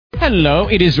Hello,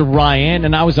 it is Ryan,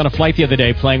 and I was on a flight the other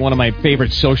day playing one of my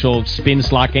favorite social spin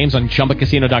slot games on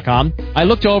ChumbaCasino.com. I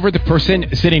looked over at the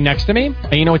person sitting next to me,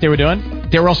 and you know what they were doing?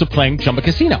 They were also playing Chumba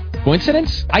Casino.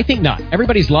 Coincidence? I think not.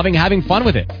 Everybody's loving having fun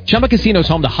with it. Chumba Casino is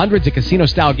home to hundreds of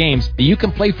casino-style games that you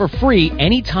can play for free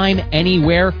anytime,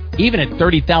 anywhere, even at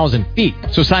 30,000 feet.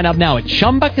 So sign up now at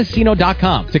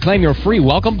ChumbaCasino.com to claim your free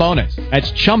welcome bonus.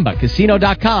 That's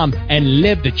ChumbaCasino.com and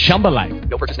live the Chumba life.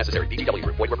 No purchase necessary. VGW.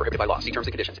 Void where prohibited by law. See terms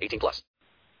and conditions. 18+.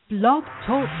 Blog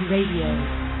Talk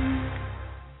Radio.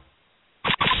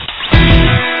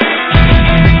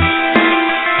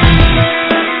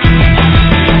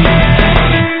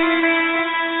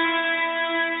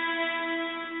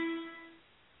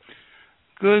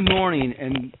 Good morning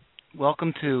and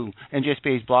welcome to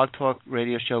NJSBA's Blog Talk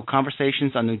Radio show,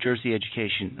 Conversations on New Jersey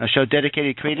Education, a show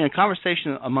dedicated to creating a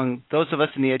conversation among those of us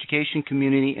in the education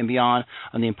community and beyond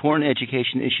on the important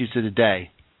education issues of the day.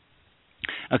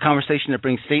 A conversation that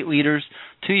brings state leaders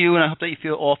to you, and I hope that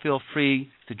you all feel free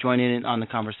to join in on the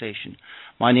conversation.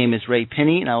 My name is Ray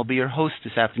Pinney, and I will be your host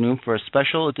this afternoon for a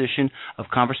special edition of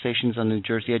Conversations on New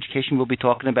Jersey Education. We'll be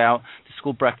talking about the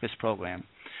school breakfast program.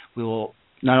 We will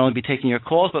not only be taking your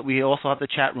calls, but we also have the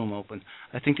chat room open.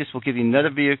 I think this will give you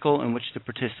another vehicle in which to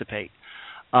participate.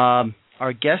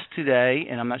 Our guest today,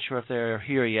 and I'm not sure if they're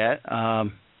here yet,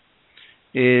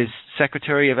 is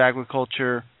Secretary of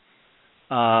Agriculture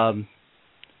Douglas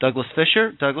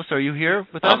Fisher. Douglas, are you here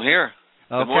with us? I'm here.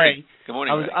 Okay. Good morning. Good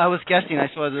morning. I was guessing. I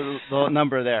saw the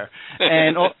number there.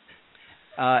 And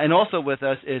also with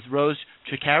us is Rose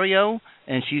Tricario,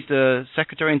 and she's the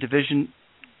Secretary and Division.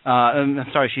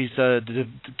 She's the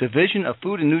Division of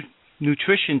Food and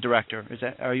Nutrition Director.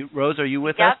 Rose? Are you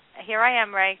with us? Yep, here I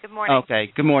am, Ray. Good morning.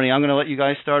 Okay, good morning. I'm going to let you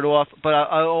guys start off, but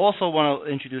I also want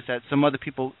to introduce that some other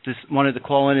people just wanted to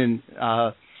call in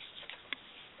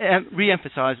and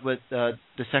re-emphasize what the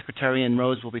Secretary and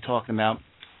Rose will be talking about.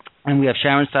 And we have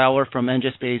Sharon Sauer from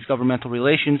NJSBA's Governmental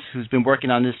Relations, who's been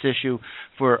working on this issue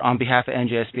on behalf of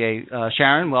NJSBA.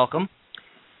 Sharon, welcome.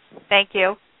 Thank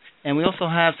you. And we also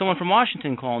have someone from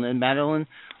Washington calling in, Madeline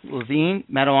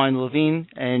Levine,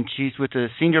 and she's with the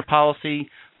Senior Policy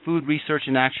Food Research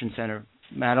and Action Center.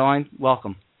 Madeline,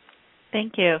 welcome.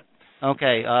 Thank you.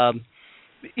 Okay.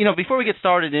 Before we get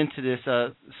started into this,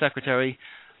 Secretary,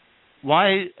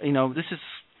 why,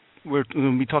 we're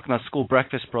going to be talking about school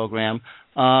breakfast program.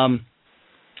 Why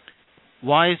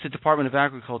is the Department of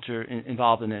Agriculture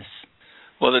involved in this?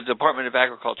 Well, the Department of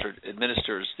Agriculture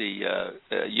administers the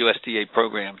USDA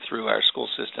program through our school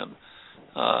system,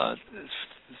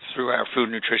 through our Food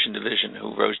and Nutrition Division,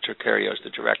 who Rose Tricario is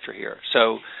the director here.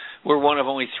 So we're one of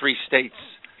only 3 states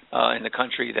in the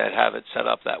country that have it set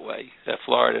up that way,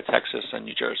 Florida, Texas, and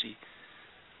New Jersey.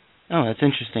 Oh, that's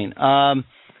interesting.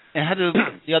 And how do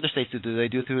the other states do they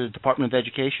do it through the Department of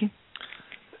Education?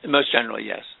 Most generally,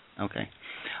 yes. Okay.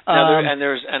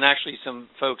 And actually some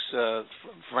folks,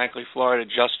 frankly, Florida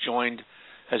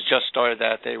has just started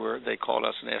that. They called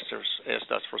us and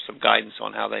asked us for some guidance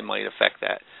on how they might affect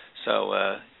that. So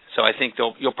I think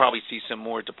you'll probably see some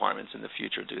more departments in the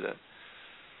future do that.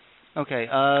 Okay.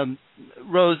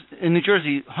 Rose, in New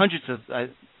Jersey, hundreds of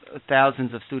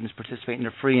thousands of students participate in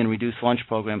the free and reduced lunch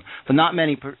program, but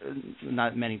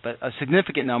but a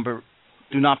significant number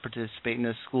do not participate in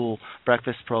the school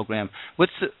breakfast program.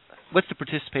 What's the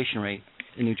participation rate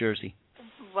in New Jersey?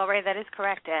 Well, Ray, that is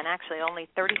correct, and actually only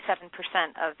 37%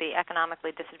 of the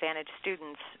economically disadvantaged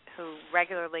students who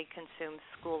regularly consume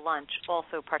school lunch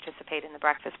also participate in the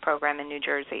breakfast program in New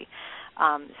Jersey.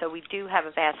 So we do have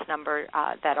a vast number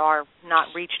that are not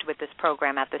reached with this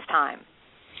program at this time.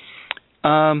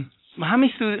 How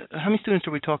many students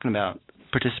are we talking about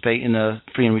participate in the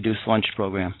free and reduced lunch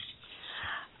program?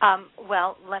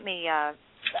 Well, let me.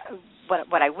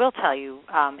 What I will tell you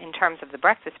in terms of the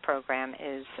breakfast program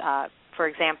is, for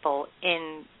example,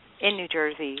 in New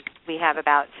Jersey, we have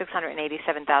about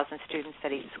 687,000 students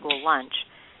that eat school lunch.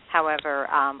 However,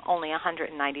 only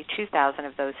 192,000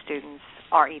 of those students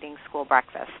are eating school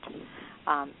breakfast.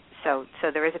 So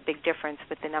there is a big difference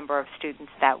with the number of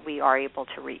students that we are able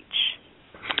to reach.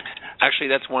 Actually,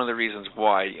 that's one of the reasons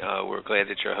why we're glad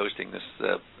that you're hosting this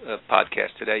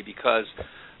podcast today, because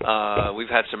we've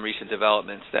had some recent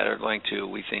developments that are going to,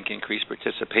 we think, increase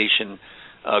participation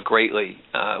greatly.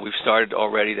 We've started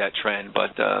already that trend,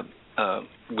 but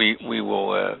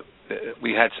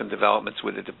we had some developments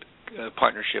with a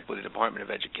partnership with the Department of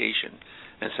Education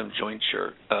and some joint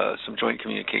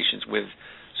communications with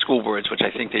school boards, which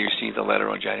I think they received a letter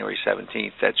on January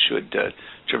 17th that should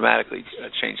dramatically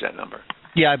change that number.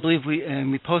 Yeah, I believe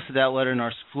we posted that letter in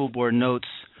our school board notes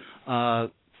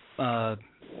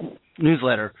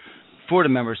newsletter for the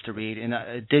members to read, and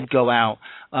it did go out.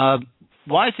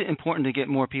 Why is it important to get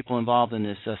more people involved in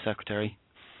this, Secretary?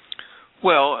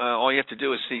 Well, all you have to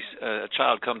do is see a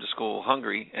child come to school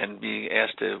hungry and be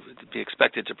asked to be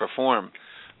expected to perform,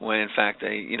 when in fact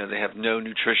they have no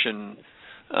nutrition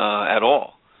at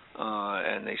all,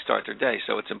 and they start their day.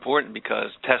 So it's important because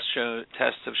tests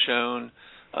have shown.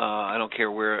 I don't care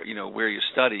where you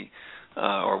study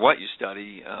or what you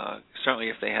study. Certainly,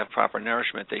 if they have proper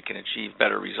nourishment, they can achieve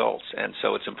better results. And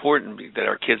so it's important that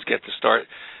our kids get to start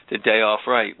the day off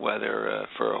right, whether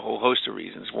for a whole host of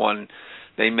reasons. One,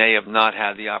 they may have not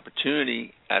had the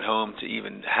opportunity at home to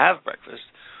even have breakfast,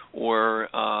 or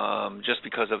just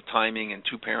because of timing and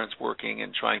two parents working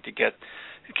and trying to get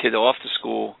the kid off to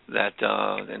school, that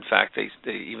in fact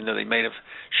they even though they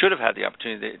should have had the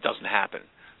opportunity, it doesn't happen.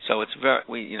 So it's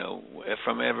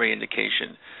from every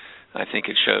indication, I think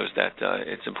it shows that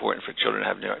it's important for children to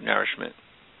have nourishment.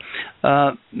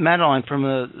 Madeline, from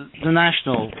the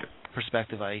national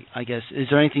perspective, I guess, is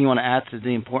there anything you want to add to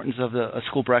the importance of a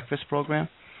school breakfast program?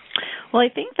 Well, I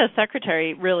think the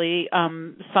Secretary really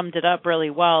summed it up really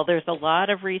well. There's a lot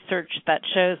of research that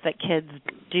shows that kids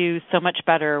do so much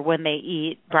better when they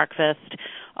eat breakfast,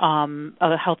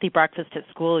 a healthy breakfast at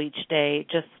school each day,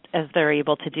 just as they're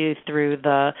able to do through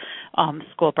the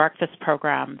school breakfast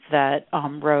program that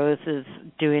Rose is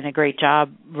doing a great job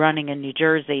running in New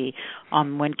Jersey.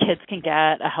 When kids can get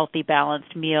a healthy,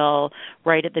 balanced meal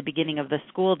right at the beginning of the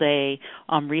school day,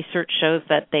 research shows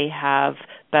that they have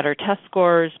better test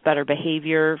scores, better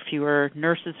behavior, fewer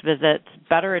nurses visits,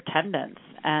 better attendance,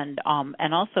 and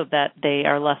also that they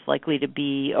are less likely to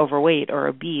be overweight or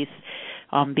obese.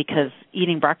 Because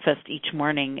eating breakfast each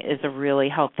morning is a really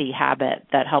healthy habit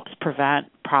that helps prevent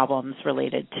problems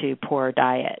related to poor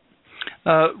diet.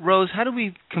 Rose, how do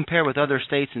we compare with other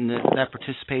states in that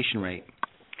participation rate?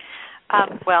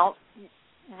 Well,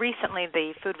 recently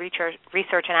the Food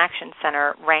Research and Action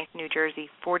Center ranked New Jersey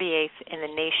 48th in the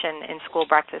nation in school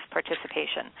breakfast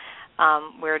participation.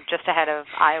 We're just ahead of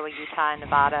Iowa, Utah, and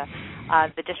Nevada.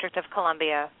 The District of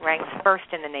Columbia ranks first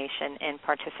in the nation in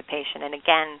participation. And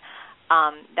again,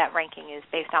 that ranking is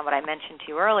based on what I mentioned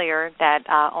to you earlier, that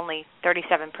only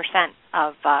 37%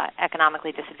 of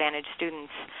economically disadvantaged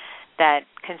students that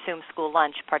consume school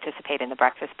lunch participate in the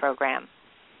breakfast program.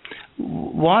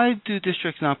 Why do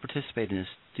districts not participate in this,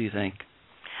 do you think?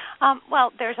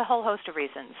 Well, there's a whole host of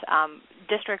reasons.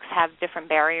 Districts have different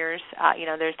barriers.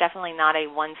 There's definitely not a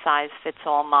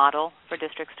one-size-fits-all model for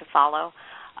districts to follow.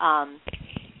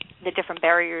 The different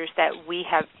barriers that we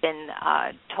have been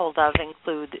told of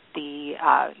include the,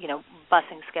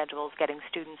 busing schedules, getting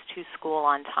students to school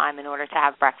on time in order to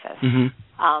have breakfast.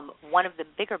 Mm-hmm. One of the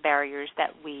bigger barriers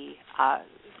that we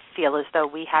feel as though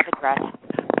we have addressed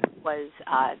was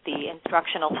the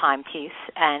instructional time piece.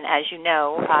 And as you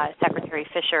know, Secretary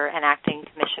Fisher and Acting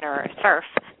Commissioner Cerf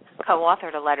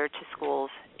co-authored a letter to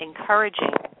schools encouraging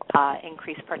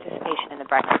increased participation in the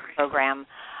breakfast program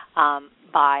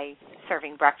by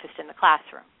serving breakfast in the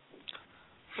classroom.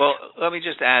 Well, let me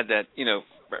just add that,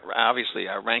 obviously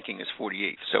our ranking is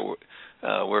 48th, so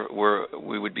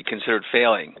we would be considered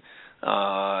failing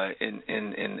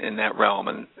in that realm,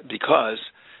 and because,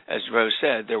 as Rose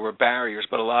said, there were barriers,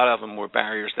 but a lot of them were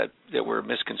barriers that were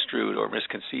misconstrued or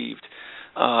misconceived,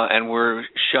 and we're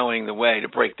showing the way to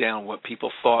break down what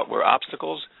people thought were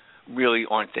obstacles really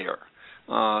aren't there.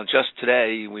 Just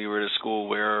today, we were at a school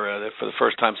where, for the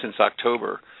first time since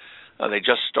October, they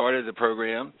just started the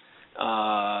program.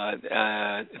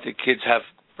 The kids have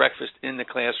breakfast in the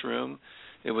classroom.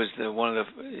 It was one of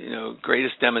the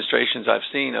greatest demonstrations I've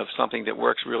seen of something that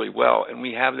works really well, and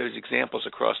we have those examples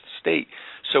across the state.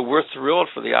 So we're thrilled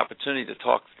for the opportunity to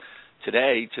talk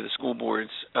today to the school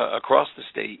boards across the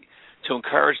state to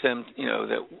encourage them,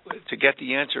 to get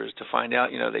the answers, to find out,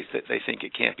 they think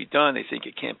it can't be done, they think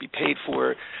it can't be paid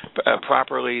for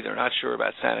properly, they're not sure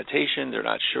about sanitation, they're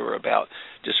not sure about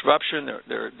disruption,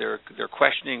 they're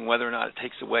questioning whether or not it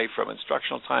takes away from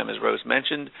instructional time, as Rose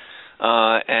mentioned,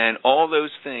 and all those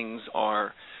things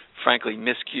are, frankly,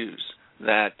 miscues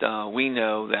that we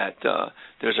know that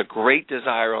there's a great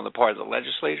desire on the part of the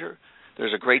legislature.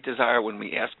 There's a great desire when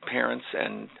we ask parents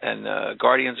and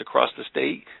guardians across the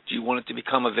state, do you want it to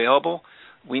become available?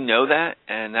 We know that,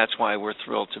 and that's why we're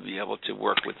thrilled to be able to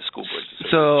work with the school boards.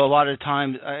 So a lot of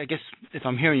times, I guess if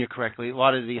I'm hearing you correctly, a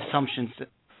lot of the assumptions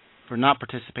for not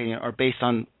participating are based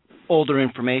on older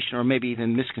information or maybe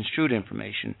even misconstrued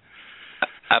information.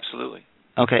 Absolutely.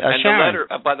 Okay. And Sharon. the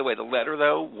letter, by the way, the letter,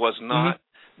 though, was not,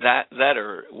 that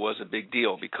letter was a big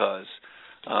deal because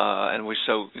and we're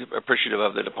so appreciative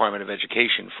of the Department of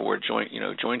Education for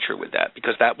jointure with that,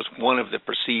 because that was one of the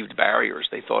perceived barriers.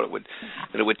 They thought it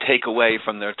would take away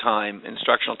from their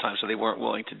instructional time, so they weren't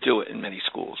willing to do it in many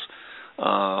schools.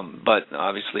 But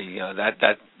obviously,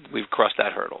 that we've crossed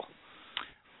that hurdle.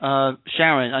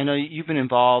 Sharon, I know you've been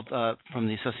involved from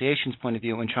the association's point of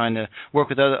view in trying to work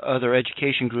with other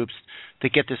education groups to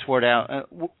get this word out.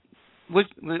 What's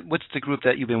the group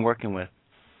that you've been working with?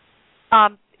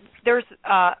 There's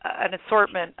an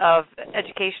assortment of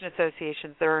education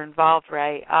associations that are involved,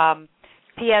 Ray.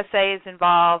 PSA is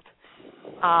involved.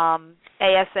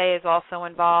 ASA is also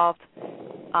involved.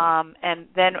 And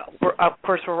then, of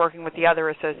course, we're working with the other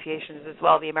associations as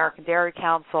well, the American Dairy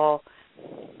Council,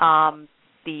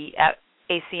 the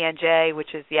ACNJ,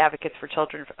 which is the Advocates for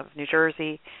Children of New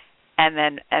Jersey,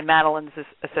 and Madeline's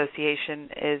association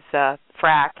is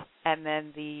FRAC, and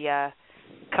then the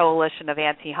Coalition of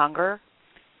Anti-Hunger.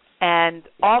 And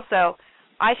also,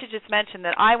 I should just mention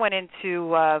that I went into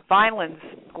Vineland's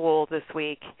school this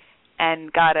week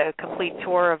and got a complete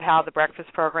tour of how the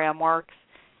breakfast program works.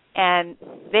 And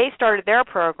they started their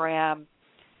program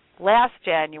last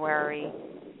January,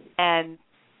 and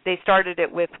they started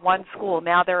it with one school.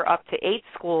 Now they're up to 8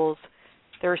 schools.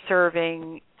 They're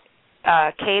serving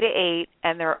K-8,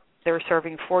 and they're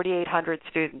serving 4,800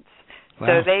 students. Wow.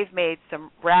 So they've made some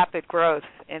rapid growth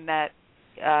in that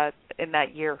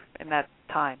year, in that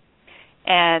time.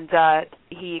 And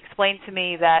he explained to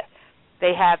me that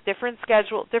they have different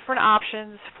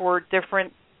options for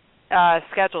different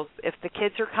schedules. If the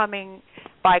kids are coming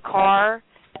by car,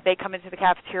 they come into the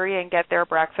cafeteria and get their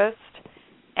breakfast,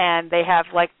 and they have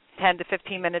like 10 to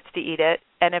 15 minutes to eat it.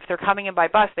 And if they're coming in by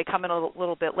bus, they come in a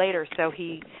little bit later. So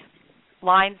he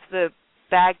lines the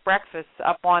bagged breakfasts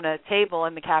up on a table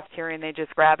in the cafeteria, and they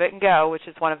just grab it and go, which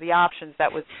is one of the options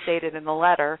that was stated in the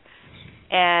letter.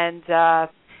 And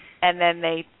then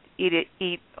they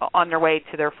eat on their way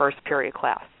to their first period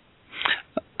class.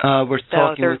 We're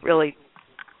talking. Really.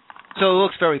 So it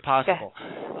looks very possible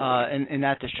in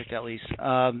that district, at least.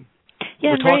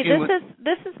 Yeah, Ray,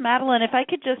 this is Madeline. If I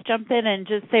could just jump in and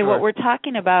just say, sure. What we're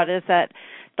talking about is that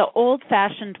the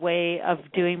old-fashioned way of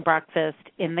doing breakfast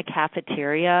in the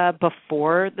cafeteria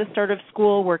before the start of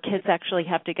school, where kids actually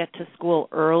have to get to school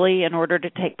early in order to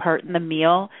take part in the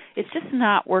meal, it's just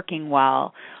not working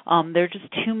well. There are just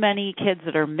too many kids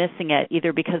that are missing it,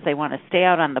 either because they want to stay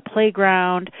out on the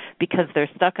playground, because they're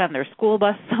stuck on their school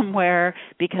bus somewhere,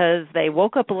 because they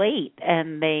woke up late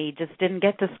and they just didn't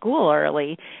get to school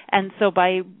early. And so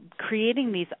by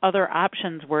creating these other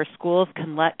options where schools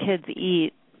can let kids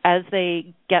eat as they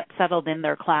get settled in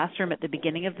their classroom at the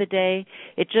beginning of the day,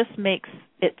 it just makes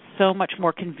it so much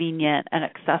more convenient and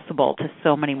accessible to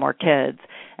so many more kids.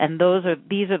 And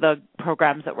these are the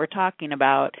programs that we're talking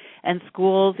about. And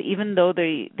schools, even though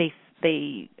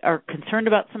they are concerned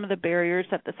about some of the barriers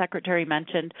that the Secretary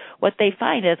mentioned, what they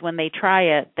find is when they try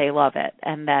it, they love it,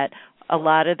 and that a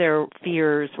lot of their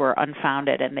fears were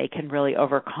unfounded, and they can really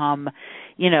overcome,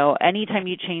 anytime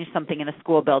you change something in a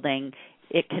school building,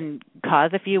 it can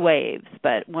cause a few waves,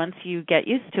 but once you get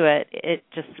used to it, it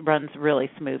just runs really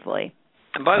smoothly.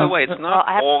 And by the way, it's not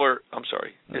I'm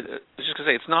sorry. I was just going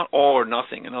to say, it's not all or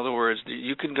nothing. In other words,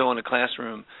 you can go in a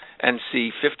classroom and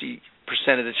see 50%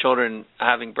 of the children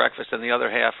having breakfast and the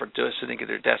other half are sitting at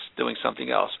their desks doing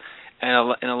something else.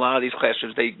 And in a lot of these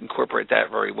classrooms, they incorporate that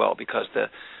very well because the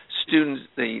students,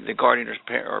 the guardian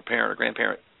or parent or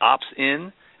grandparent opts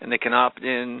in, and they can opt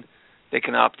in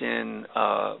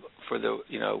for the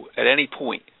at any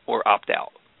point or opt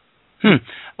out.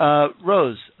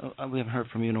 Rose, we haven't heard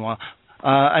from you in a while.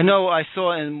 I know I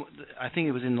saw I think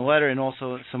it was in the letter and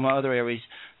also some other areas,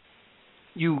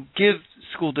 you give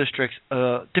school districts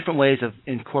different ways of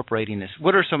incorporating this.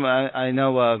 What are some? I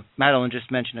know Madeline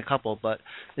just mentioned a couple, but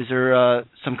is there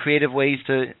some creative ways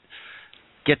to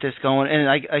get this going? And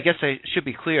I guess I should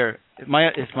be clear. If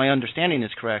my understanding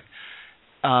is correct,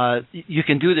 you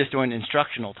can do this during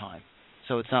instructional time.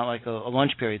 So it's not like a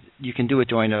lunch period. You can do it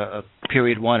during a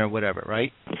period 1 or whatever,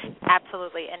 right?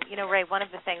 Absolutely. And, Ray, one of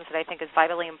the things that I think is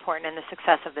vitally important in the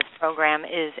success of this program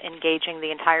is engaging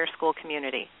the entire school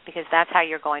community, because that's how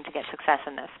you're going to get success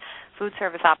in this. Food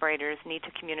service operators need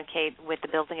to communicate with the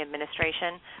building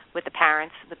administration, with the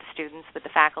parents, with the students, with the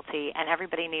faculty, and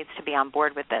everybody needs to be on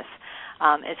board with this.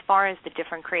 As far as the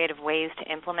different creative ways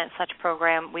to implement such a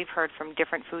program, we've heard from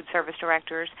different food service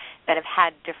directors that have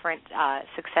had different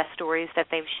success stories that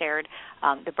they've shared.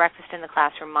 The breakfast in the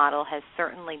classroom model has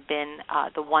certainly been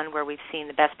the one where we've seen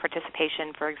the best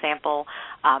participation. For example,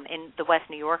 in the West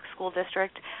New York School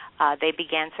District, they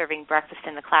began serving breakfast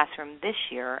in the classroom this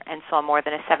year and saw more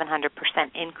than a 700%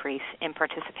 increase in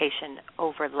participation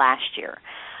over last year.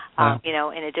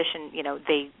 In addition,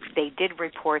 they did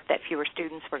report that fewer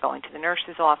students were going to the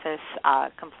nurse's office,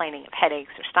 complaining of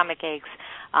headaches or stomach aches.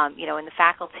 And the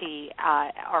faculty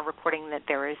are reporting that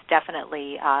there is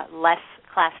definitely less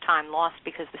class time lost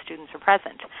because the students are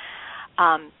present.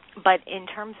 But in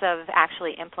terms of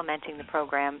actually implementing the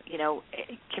program,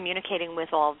 communicating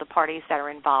with all of the parties that are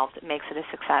involved makes it a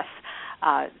success.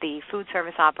 The food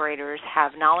service operators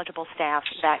have knowledgeable staff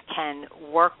that can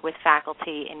work with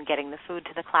faculty in getting the food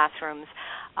to the classrooms,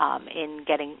 in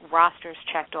getting rosters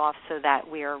checked off so that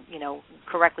we are,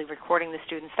 correctly recording the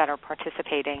students that are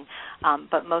participating,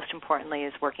 but most importantly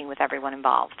is working with everyone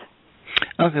involved.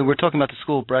 Okay, we're talking about the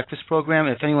school breakfast program.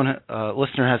 If anyone,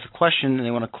 listener has a question and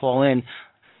they want to call in,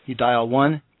 you dial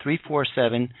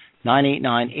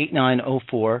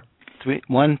 1-347-989-8904,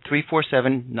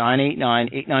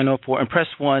 1-347-989-8904, and press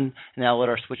 1, and that'll let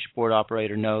our switchboard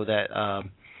operator know that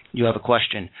you have a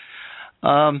question.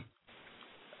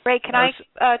 Ray, can I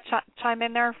chime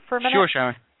in there for a minute? Sure,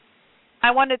 Sharon. I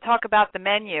wanted to talk about the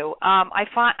menu. I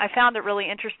found it really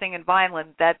interesting in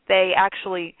Vineland that they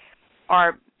actually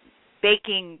are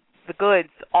baking the goods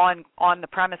on the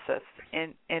premises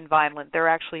in Vineland. They're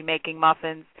actually making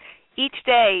muffins. Each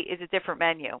day is a different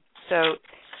menu. So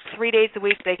 3 days a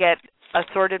week they get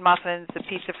assorted muffins, a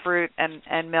piece of fruit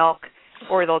and milk,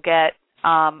 or they'll get a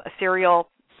box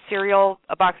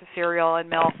of cereal and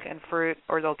milk and fruit,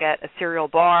 or they'll get a cereal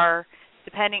bar,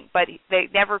 depending. But they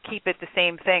never keep it the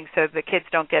same thing, so the kids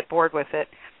don't get bored with it.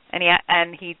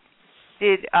 And he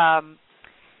did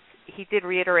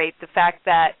reiterate the fact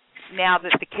that now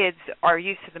that the kids are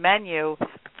used to the menu,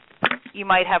 you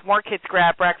might have more kids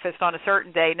grab breakfast on a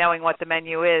certain day knowing what the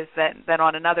menu is than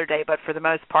on another day, but for the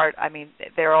most part,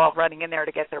 they're all running in there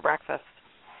to get their breakfast.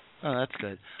 Oh, that's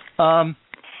good. And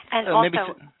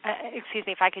also, excuse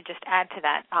me, if I could just add to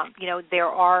that, there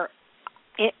are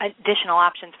additional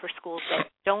options for schools that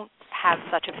don't have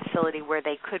such a facility where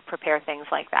they could prepare things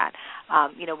like that.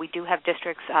 We do have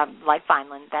districts like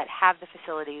Vineland that have the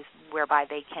facilities whereby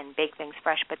they can bake things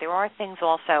fresh, but there are things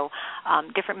also,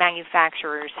 different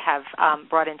manufacturers have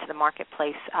brought into the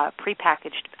marketplace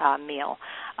prepackaged meal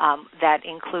that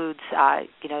includes,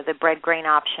 the bread grain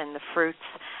option, the fruits,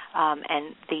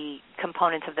 and the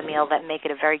components of the meal that make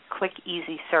it a very quick,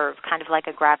 easy serve, kind of like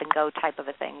a grab-and-go type of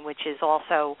a thing, which is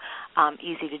also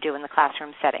easy to do in the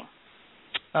classroom setting.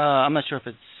 I'm not sure if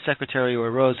it's Secretary or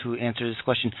Rose who answers this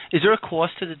question. Is there a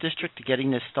cost to the district to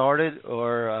getting this started,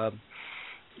 or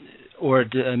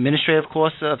administrative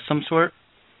costs of some sort?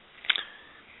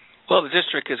 Well, the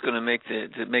district is going to make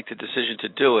the decision to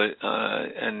do it,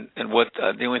 and what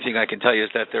the only thing I can tell you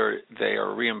is that they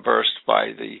are reimbursed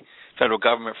by the federal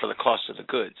government for the cost of the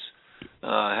goods.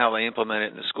 How they implement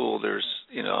it in the school,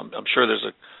 I'm sure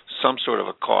there's some sort of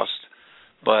a cost,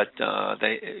 but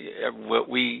what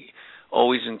we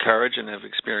always encourage and have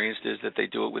experienced is that they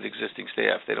do it with existing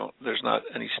staff. There's not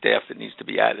any staff that needs to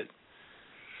be added.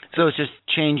 So it's just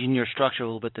changing your structure a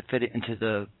little bit to fit it into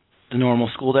the normal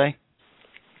school day?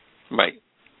 Right.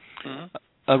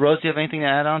 Mm-hmm. Rose, do you have anything to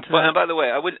add on to that? And by the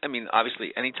way,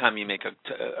 obviously, anytime you make a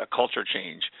culture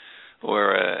change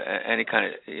or any kind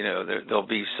of, there'll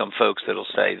be some folks that'll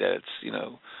say that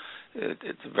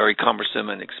it's very cumbersome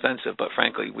and expensive, but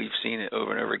frankly, we've seen it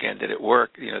over and over again that it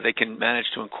work. They can manage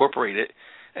to incorporate it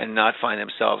and not find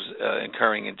themselves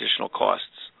incurring additional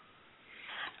costs.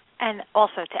 And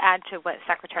also to add to what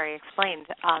Secretary explained,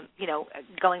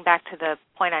 going back to the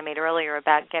point I made earlier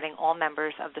about getting all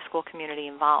members of the school community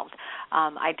involved,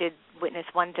 I did witness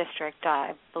one district,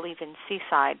 I believe in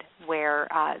Seaside, where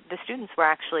the students were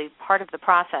actually part of the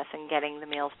process in getting the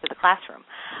meals to the classroom.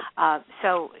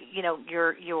 So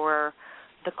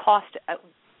the cost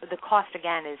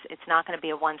again is it's not going to be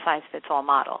a one-size-fits-all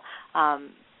model.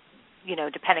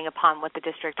 Depending upon what the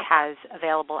district has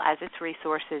available as its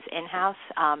resources in-house,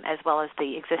 as well as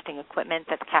the existing equipment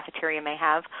that the cafeteria may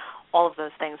have, all of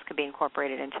those things could be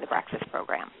incorporated into the breakfast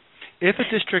program. If a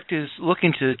district is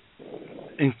looking to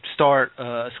start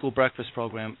a school breakfast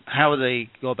program, how would they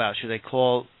go about it? Should they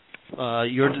call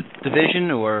your division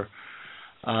or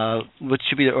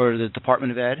the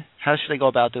Department of Ed? How should they go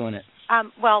about doing it?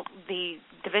 Well, the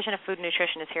Division of Food and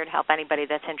Nutrition is here to help anybody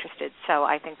that's interested. So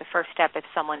I think the first step, if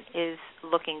someone is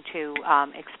looking to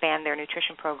expand their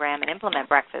nutrition program and implement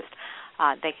breakfast,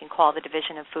 they can call the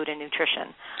Division of Food and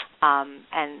Nutrition.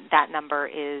 And that number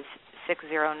is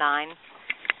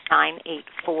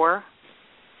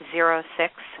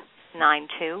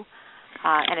 609-984-0692.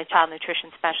 and a child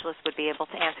nutrition specialist would be able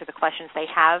to answer the questions they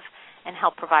have and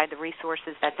help provide the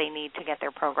resources that they need to get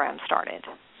their program started.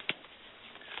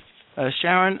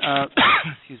 Sharon,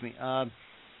 excuse me.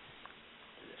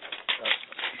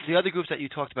 The other groups that you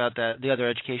talked about, that the other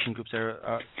education groups that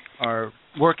are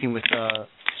working with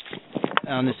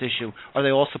on this issue, are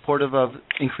they all supportive of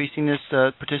increasing this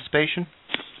participation?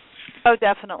 Oh,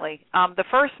 definitely. The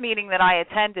first meeting that I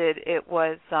attended, it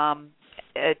was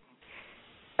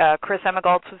Chris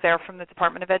Emigoltz was there from the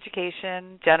Department of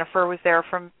Education, Jennifer was there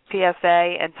from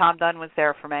PSA, and Tom Dunn was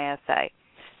there from ASA.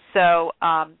 So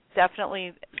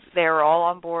definitely they were all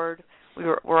on board.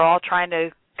 We're all trying to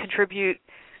contribute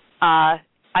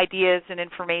ideas and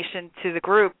information to the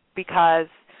group, because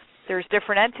there's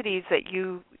different entities that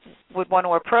you would want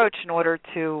to approach in order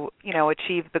to,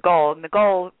 achieve the goal. And the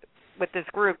goal with this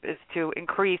group is to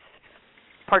increase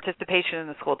participation in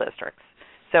the school districts.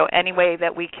 So any way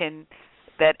that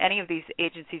that any of these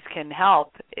agencies can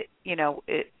help, it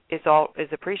is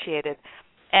appreciated.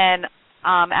 And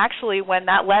actually, when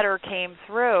that letter came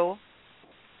through,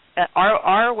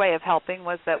 our way of helping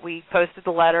was that we posted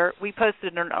the letter. We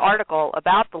posted an article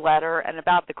about the letter and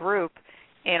about the group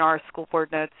in our School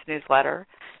Board Notes newsletter.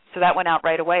 So that went out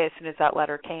right away as soon as that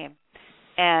letter came.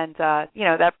 And,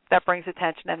 that brings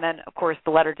attention. And then, of course,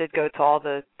 the letter did go to all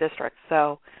the districts.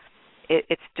 So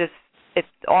it's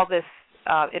all this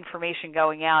information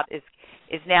going out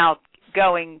is now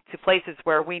going to places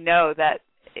where we know that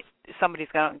somebody's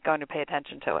going to pay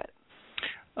attention to it.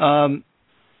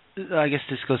 I guess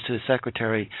this goes to the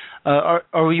Secretary.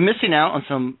 Are we missing out on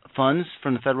some funds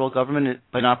from the federal government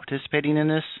by not participating in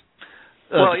this?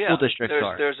 Well, School districts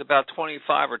there's about $25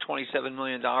 or $27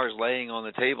 million laying on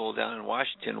the table down in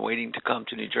Washington waiting to come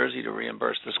to New Jersey to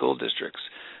reimburse the school districts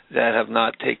that have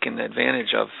not taken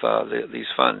advantage of these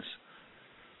funds.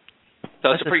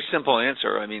 So it's a pretty simple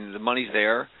answer. I mean, the money's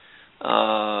there,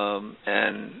 and,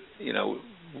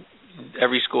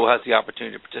 every school has the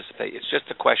opportunity to participate. It's just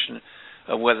a question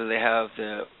of whether they have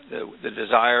the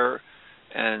desire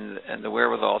and the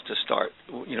wherewithal to start,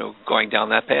 going down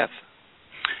that path.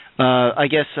 I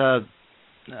guess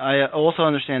I also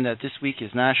understand that this week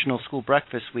is National School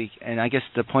Breakfast Week, and I guess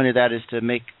the point of that is to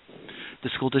make the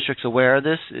school districts aware of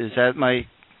this. Is my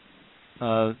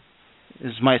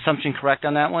assumption correct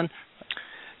on that one?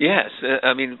 Yes,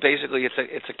 I mean, basically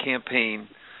it's a campaign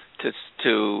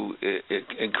to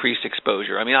increase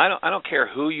exposure. I mean, I don't care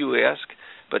who you ask,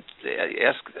 but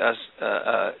ask us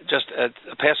just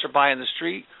a passerby in the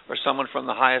street or someone from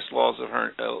the highest halls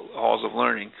of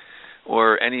learning,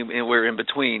 or anywhere in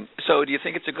between. So, do you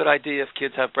think it's a good idea if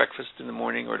kids have breakfast in the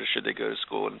morning, or should they go to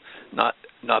school and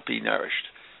not be nourished?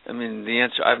 I mean, the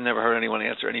answer, I've never heard anyone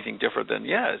answer anything different than,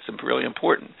 yeah, it's really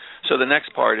important. So the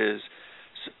next part is,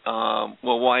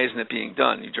 well, why isn't it being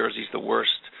done? New Jersey's the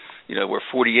worst. We're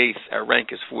 48th. Our rank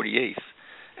is 48th.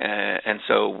 And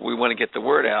so we want to get the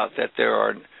word out that there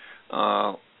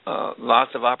are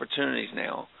lots of opportunities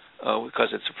now, because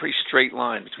it's a pretty straight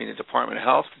line between the Department of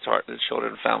Health, the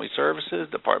Children and Family Services,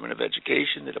 Department of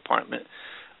Education, the Department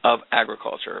of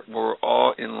Agriculture. We're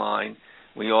all in line.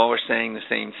 We all are saying the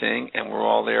same thing, and we're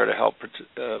all there to help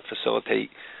facilitate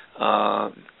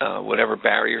whatever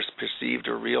barriers, perceived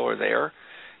or real, are there,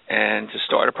 and to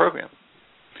start a program.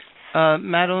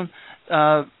 Madeline,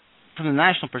 from the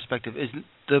national perspective, is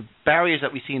the barriers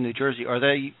that we see in New Jersey, are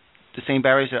they the same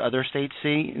barriers that other states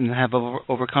see and have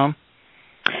overcome?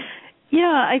 Yeah,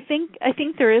 I think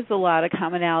there is a lot of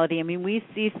commonality. I mean, we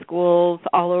see schools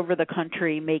all over the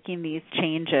country making these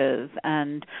changes,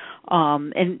 and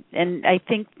I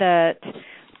think that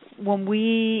when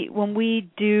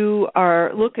we do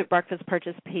our look at breakfast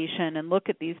participation and look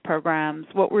at these programs,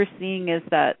 what we're seeing is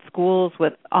that schools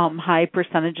with high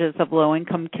percentages of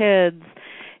low-income kids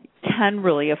can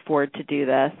really afford to do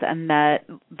this, and that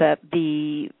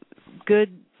the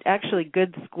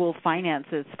good school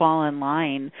finances fall in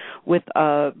line with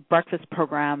a breakfast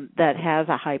program that has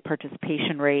a high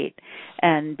participation rate.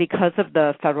 And because of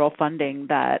the federal funding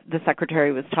that the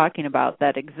Secretary was talking about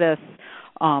that exists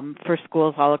for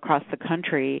schools all across the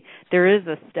country, there is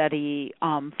a steady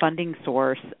funding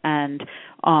source. And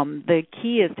the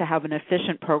key is to have an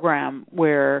efficient program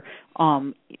where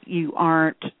you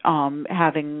aren't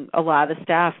having a lot of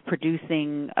staff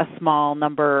producing a small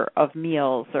number of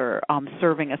meals or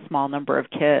serving a small number of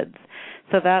kids.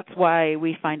 So that's why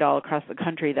we find all across the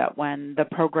country that when the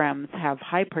programs have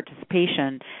high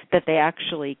participation, that they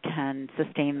actually can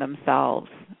sustain themselves,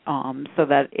 so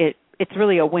that it's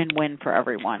really a win-win for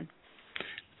everyone.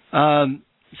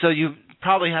 So you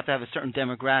probably have to have a certain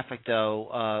demographic,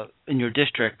 though, in your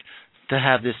district to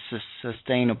have this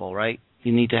sustainable, right?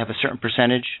 You need to have a certain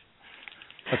percentage?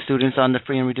 of students on the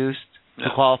free and reduced to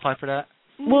qualify for that?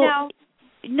 Well,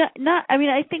 not. I mean,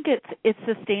 I think it's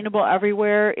sustainable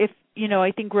everywhere. If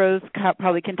I think Rose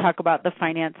probably can talk about the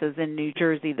finances in New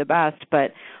Jersey the best.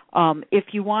 But if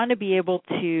you want to be able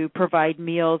to provide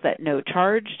meals at no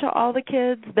charge to all the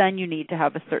kids, then you need to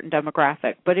have a certain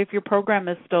demographic. But if your program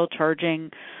is still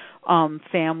charging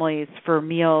families for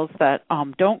meals that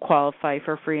don't qualify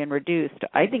for free and reduced,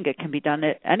 I think it can be done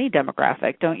at any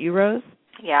demographic. Don't you, Rose?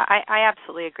 Yeah, I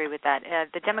absolutely agree with that.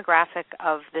 The demographic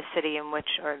of the city in which,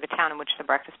 or the town in which the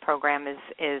breakfast program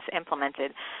is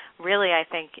implemented, really I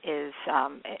think is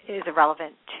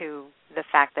irrelevant to the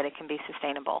fact that it can be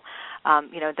sustainable.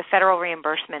 The federal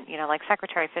reimbursement, like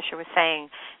Secretary Fisher was saying,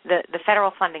 the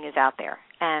federal funding is out there,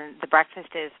 and the breakfast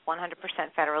is 100%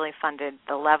 federally funded.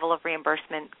 The level of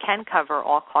reimbursement can cover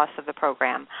all costs of the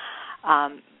program.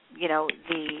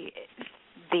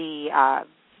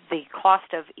 The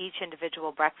cost of each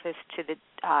individual breakfast to the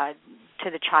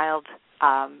child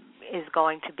is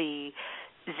going to be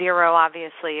zero,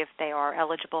 obviously, if they are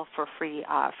eligible for free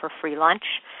lunch.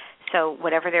 So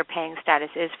whatever their paying status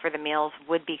is for the meals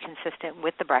would be consistent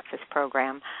with the breakfast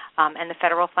program, and the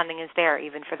federal funding is there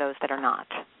even for those that are not.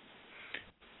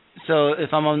 So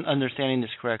if I'm understanding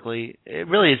this correctly, it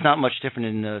really is not much different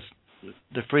in the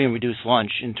free and reduced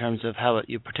lunch in terms of how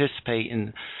you participate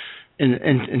in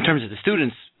terms of the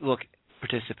students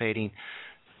participating,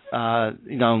 so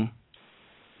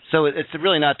it's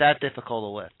really not that difficult to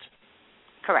lift.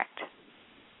 Correct.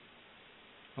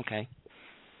 Okay.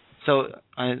 So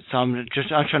I'm trying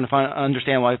to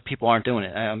understand why people aren't doing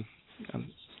it.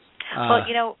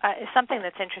 Well, something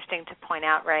that's interesting to point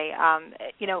out, Ray.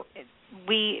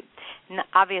 We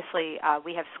obviously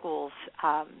we have schools.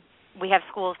 We have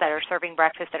schools that are serving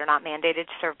breakfast that are not mandated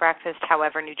to serve breakfast.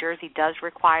 However, New Jersey does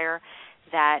require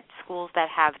that schools that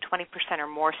have 20% or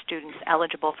more students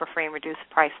eligible for free and reduced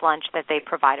price lunch, that they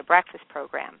provide a breakfast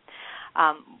program.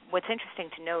 What's interesting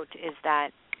to note is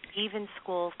that even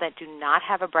schools that do not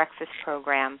have a breakfast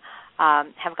program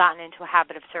have gotten into a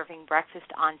habit of serving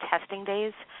breakfast on testing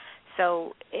days.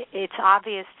 So it's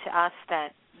obvious to us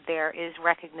that there is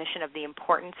recognition of the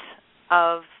importance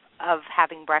of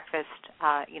having breakfast,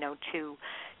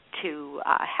 to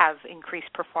have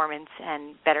increased performance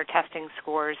and better testing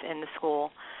scores in the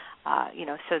school.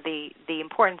 So the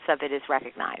importance of it is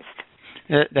recognized.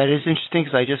 That is interesting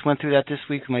because I just went through that this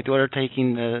week with my daughter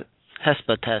taking the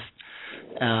HESPA test.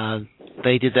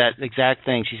 They did that exact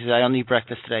thing. She says, "I don't need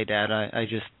breakfast today, Dad.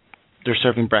 They're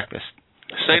serving breakfast."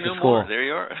 Say no more. There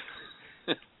you are.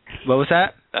 What was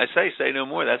that? I say no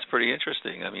more. That's pretty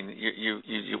interesting. I mean,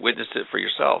 you witnessed it for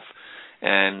yourself,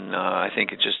 and I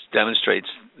think it just demonstrates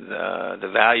the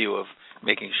value of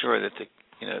making sure that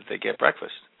they get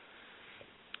breakfast.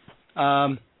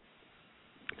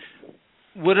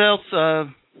 What else? I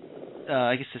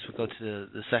guess this would go to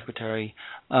the secretary.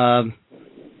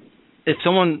 If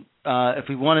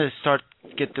we want to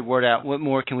get the word out, what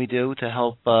more can we do to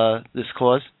help this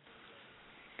cause?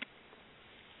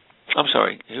 I'm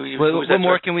sorry. What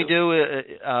more can we do?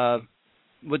 If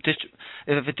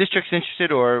a district's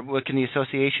interested, or what can the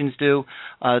associations do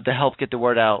to help get the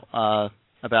word out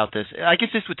about this? I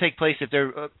guess this would take place if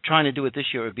they're trying to do it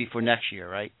this year. It would be for next year,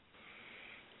 right?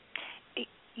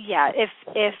 Yeah.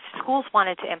 If schools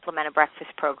wanted to implement a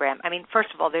breakfast program, I mean,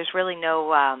 first of all, there's really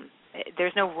no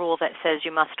rule that says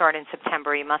you must start in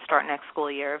September. You must start next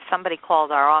school year. If somebody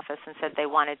called our office and said they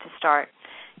wanted to start,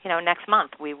 next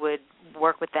month, we would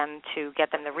work with them to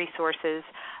get them the resources,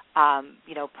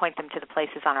 point them to the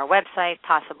places on our website,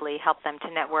 possibly help them to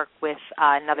network with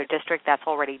another district that's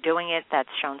already doing it, that's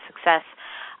shown success.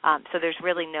 So there's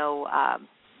really no,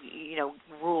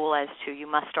 rule as to you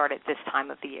must start at this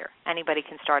time of the year. Anybody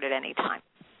can start at any time.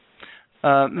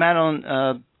 Madeline,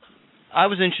 I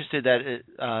was interested that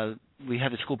we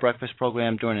had the school breakfast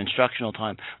program during instructional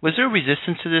time. Was there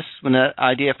resistance to this when that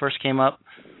idea first came up?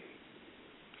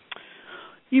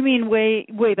 You mean way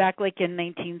back, like in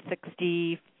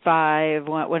 1965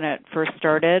 when it first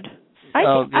started?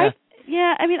 I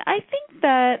think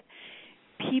that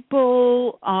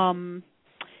people, kind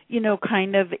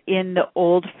of in the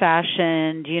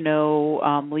old-fashioned,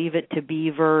 leave it to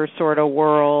Beaver sort of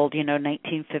world,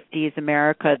 1950s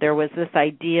America, there was this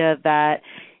idea that,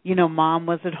 mom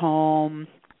was at home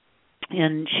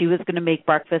and she was going to make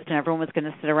breakfast and everyone was going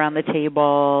to sit around the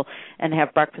table and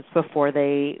have breakfast before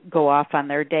they go off on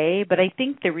their day. But I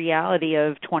think the reality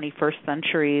of 21st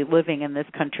century living in this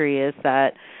country is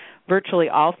that virtually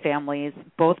all families,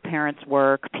 both parents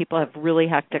work. People have really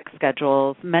hectic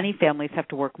schedules. Many families have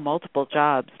to work multiple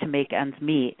jobs to make ends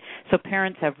meet. So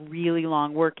parents have really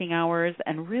long working hours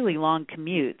and really long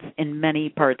commutes in many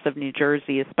parts of New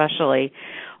Jersey, especially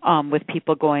with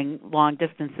people going long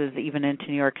distances even into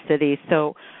New York City.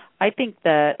 So I think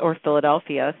that, or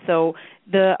Philadelphia. So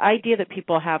the idea that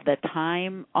people have the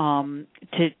time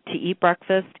to eat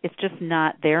breakfast, it's just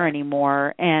not there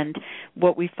anymore. And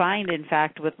what we find, in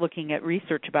fact, with looking at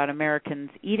research about Americans'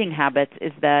 eating habits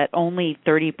is that only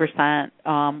 30%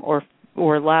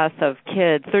 or less of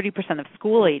kids, 30% of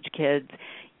school-age kids,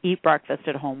 eat breakfast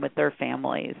at home with their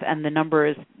families, and the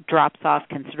number drops off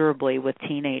considerably with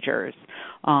teenagers.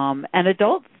 And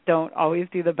adults don't always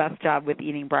do the best job with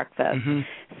eating breakfast. Mm-hmm.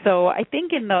 So I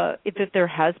think that there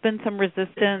has been some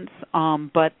resistance,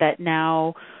 but that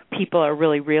now people are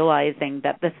really realizing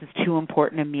that this is too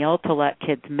important a meal to let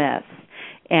kids miss.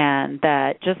 And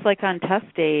that just like on test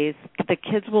days, the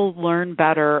kids will learn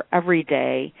better every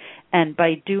day. And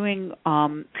by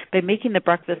making the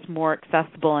breakfast more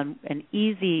accessible and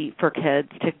easy for kids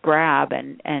to grab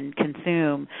and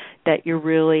consume, that you're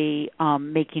really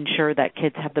making sure that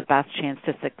kids have the best chance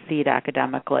to succeed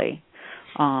academically.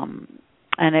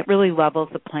 And it really levels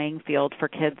the playing field for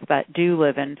kids that do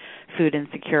live in food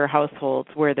insecure households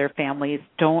where their families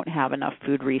don't have enough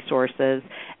food resources.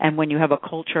 And when you have a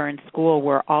culture in school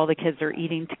where all the kids are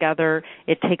eating together,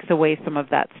 it takes away some of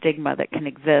that stigma that can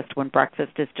exist when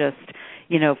breakfast is just,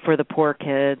 for the poor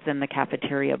kids in the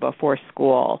cafeteria before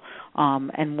school.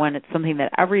 And when it's something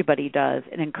that everybody does,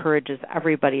 it encourages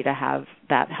everybody to have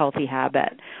that healthy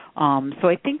habit. So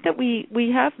I think that we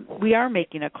are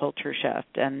making a culture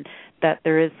shift, and that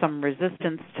there is some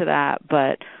resistance to that,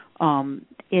 but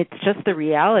it's just the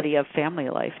reality of family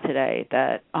life today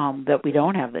that we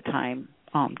don't have the time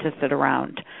to sit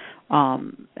around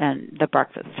and the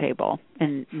breakfast table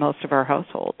in most of our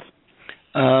households.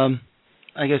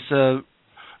 I guess,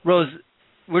 Rose,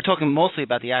 we're talking mostly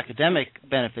about the academic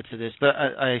benefits of this, but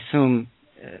I assume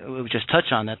we would just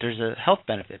touch on that there's a health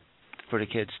benefit for the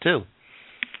kids too.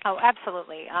 Oh,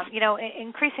 absolutely.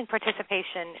 Increasing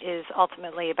participation is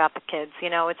ultimately about the kids.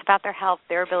 It's about their health,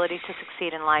 their ability to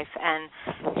succeed in life, and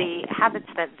the habits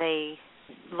that they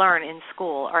learn in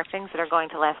school are things that are going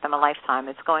to last them a lifetime.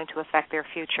 It's going to affect their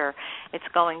future. It's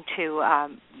going to,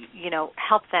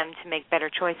 help them to make better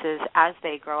choices as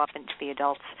they grow up into the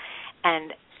adults.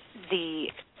 And the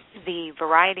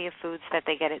variety of foods that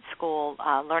they get at school,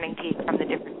 learning to eat from the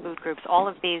different food groups, all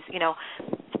of these,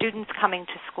 students coming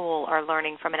to school are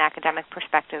learning from an academic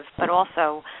perspective, but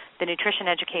also the nutrition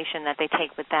education that they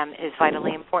take with them is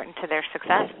vitally important to their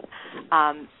success.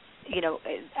 I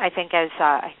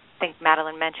think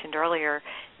Madeline mentioned earlier,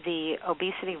 the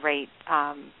obesity rate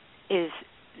is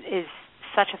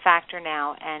such a factor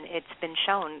now, and it's been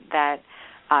shown that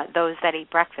those that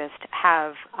eat breakfast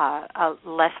have a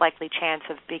less likely chance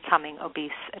of becoming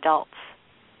obese adults.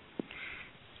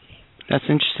 That's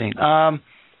interesting. All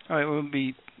right, we'll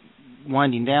be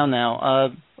winding down now.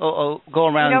 Go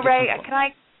around. Ray, can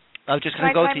I? I was just going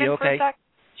to go to you. Okay.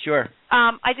 Sure.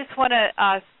 I just want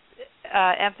to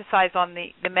emphasize on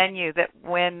the menu that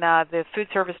when the food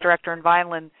service director in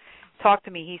Vineland talked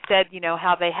to me, he said,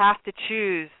 how they have to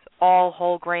choose all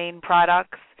whole grain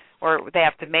products, or they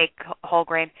have to make whole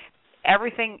grain.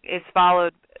 Everything is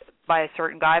followed by a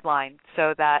certain guideline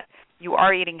so that you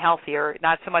are eating healthier,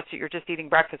 not so much that you're just eating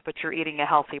breakfast, but you're eating a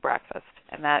healthy breakfast.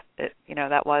 And that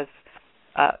was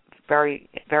very,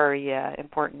 very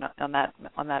important on that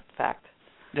fact.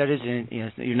 That is,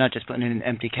 you're not just putting in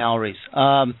empty calories.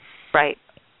 Right.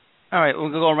 All right,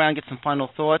 we'll go around and get some final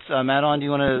thoughts. Madeline, do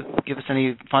you want to give us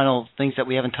any final things that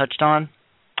we haven't touched on?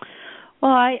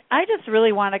 Well, I just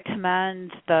really want to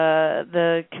commend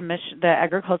the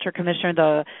Agriculture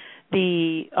Commissioner,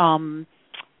 the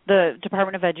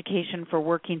Department of Education for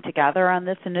working together on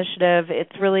this initiative.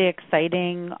 It's really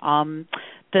exciting.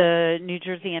 The New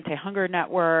Jersey Anti-Hunger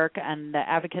Network and the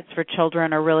Advocates for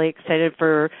Children are really excited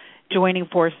for joining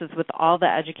forces with all the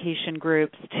education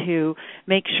groups to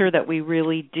make sure that we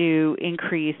really do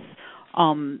increase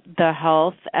the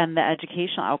health and the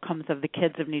educational outcomes of the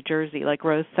kids of New Jersey. Like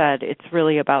Rose said, it's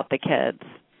really about the kids.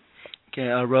 Okay,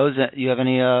 Rose, you have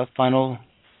any final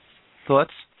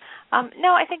thoughts? No,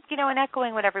 I think, in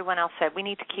echoing what everyone else said, we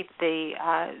need to keep the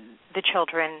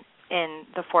children in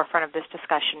the forefront of this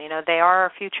discussion. They are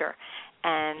our future,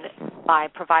 and by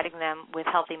providing them with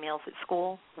healthy meals at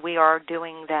school, we are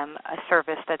doing them a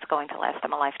service that's going to last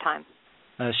them a lifetime.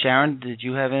 Sharon, did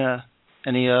you have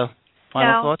any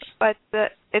final thoughts? But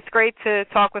it's great to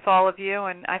talk with all of you,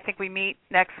 and I think we meet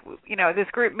next. This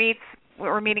group meets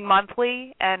we're meeting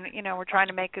monthly, and we're trying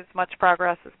to make as much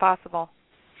progress as possible.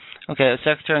 Okay,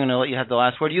 Secretary, I'm going to let you have the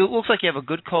last word. It looks like you have a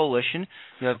good coalition.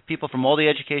 You have people from all the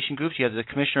education groups. You have the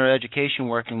Commissioner of Education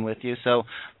working with you. So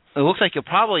it looks like you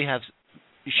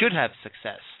should have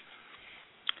success.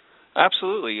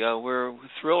 Absolutely. We're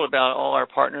thrilled about all our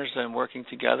partners and working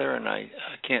together, and I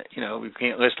can't, we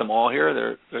can't list them all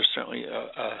here. There's certainly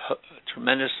a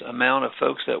tremendous amount of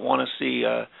folks that want to see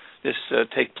this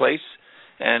take place.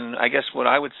 And I guess what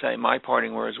I would say, my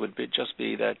parting words would just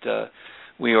be that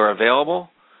we are available.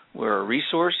 We're a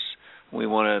resource. We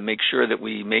want to make sure that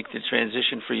we make the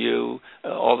transition for you,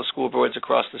 all the school boards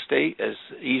across the state, as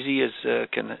easy as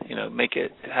can make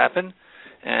it happen.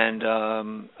 And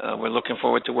we're looking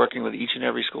forward to working with each and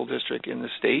every school district in the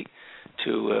state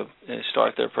to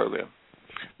start their program.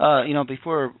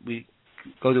 Before we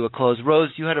go to a close, Rose,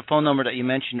 you had a phone number that you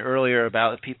mentioned earlier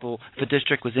about if the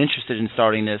district was interested in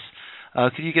starting this.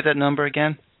 Could you get that number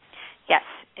again? Yes,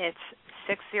 it's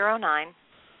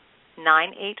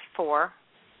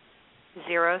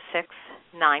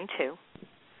 609-984-0692.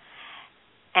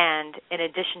 And in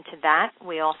addition to that,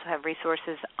 we also have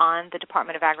resources on the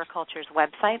Department of Agriculture's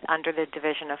website under the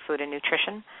Division of Food and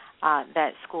Nutrition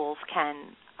that schools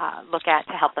can look at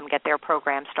to help them get their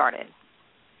program started.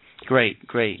 Great.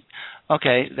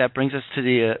 Okay, that brings us to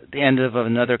the end of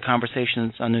another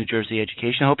Conversations on New Jersey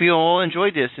Education. I hope you all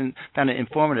enjoyed this and found it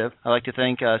informative. I'd like to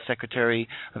thank Secretary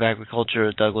of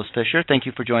Agriculture Douglas Fisher. Thank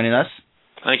you for joining us.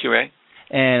 Thank you, Ray.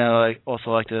 And I'd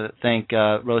also like to thank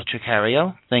Rose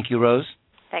Tricario. Thank you, Rose.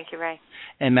 Thank you, Ray.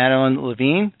 And Madeline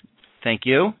Levine, thank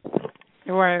you.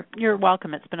 You're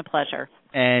welcome. It's been a pleasure.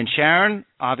 And Sharon,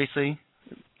 obviously,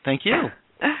 thank you.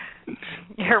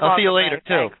 You're welcome. I'll see you later,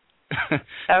 too.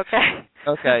 Okay.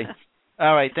 Okay.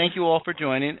 All right. Thank you all for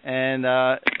joining. And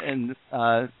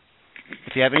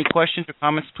if you have any questions or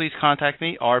comments, please contact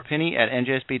me,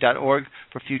 rpinney@njsb.org,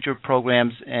 for future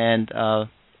programs and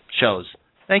shows.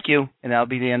 Thank you. And that'll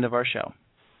be the end of our show.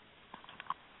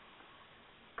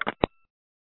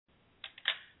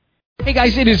 Hey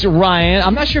guys, it is Ryan.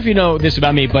 I'm not sure if you know this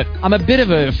about me, but I'm a bit of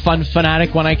a fun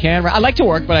fanatic when I can. I like to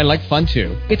work, but I like fun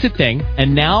too. It's a thing.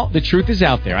 And now the truth is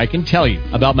out there. I can tell you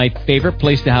about my favorite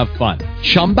place to have fun.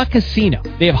 Chumba Casino.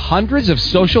 They have hundreds of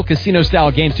social casino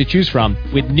style games to choose from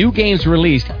with new games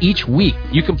released each week.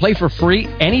 You can play for free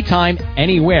anytime,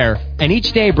 anywhere. And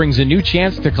each day brings a new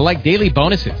chance to collect daily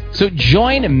bonuses. So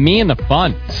join me in the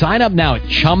fun. Sign up now at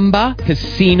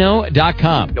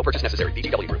ChumbaCasino.com. No purchase necessary.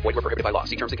 VGW. Void where prohibited by law.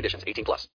 See terms and conditions. 18+.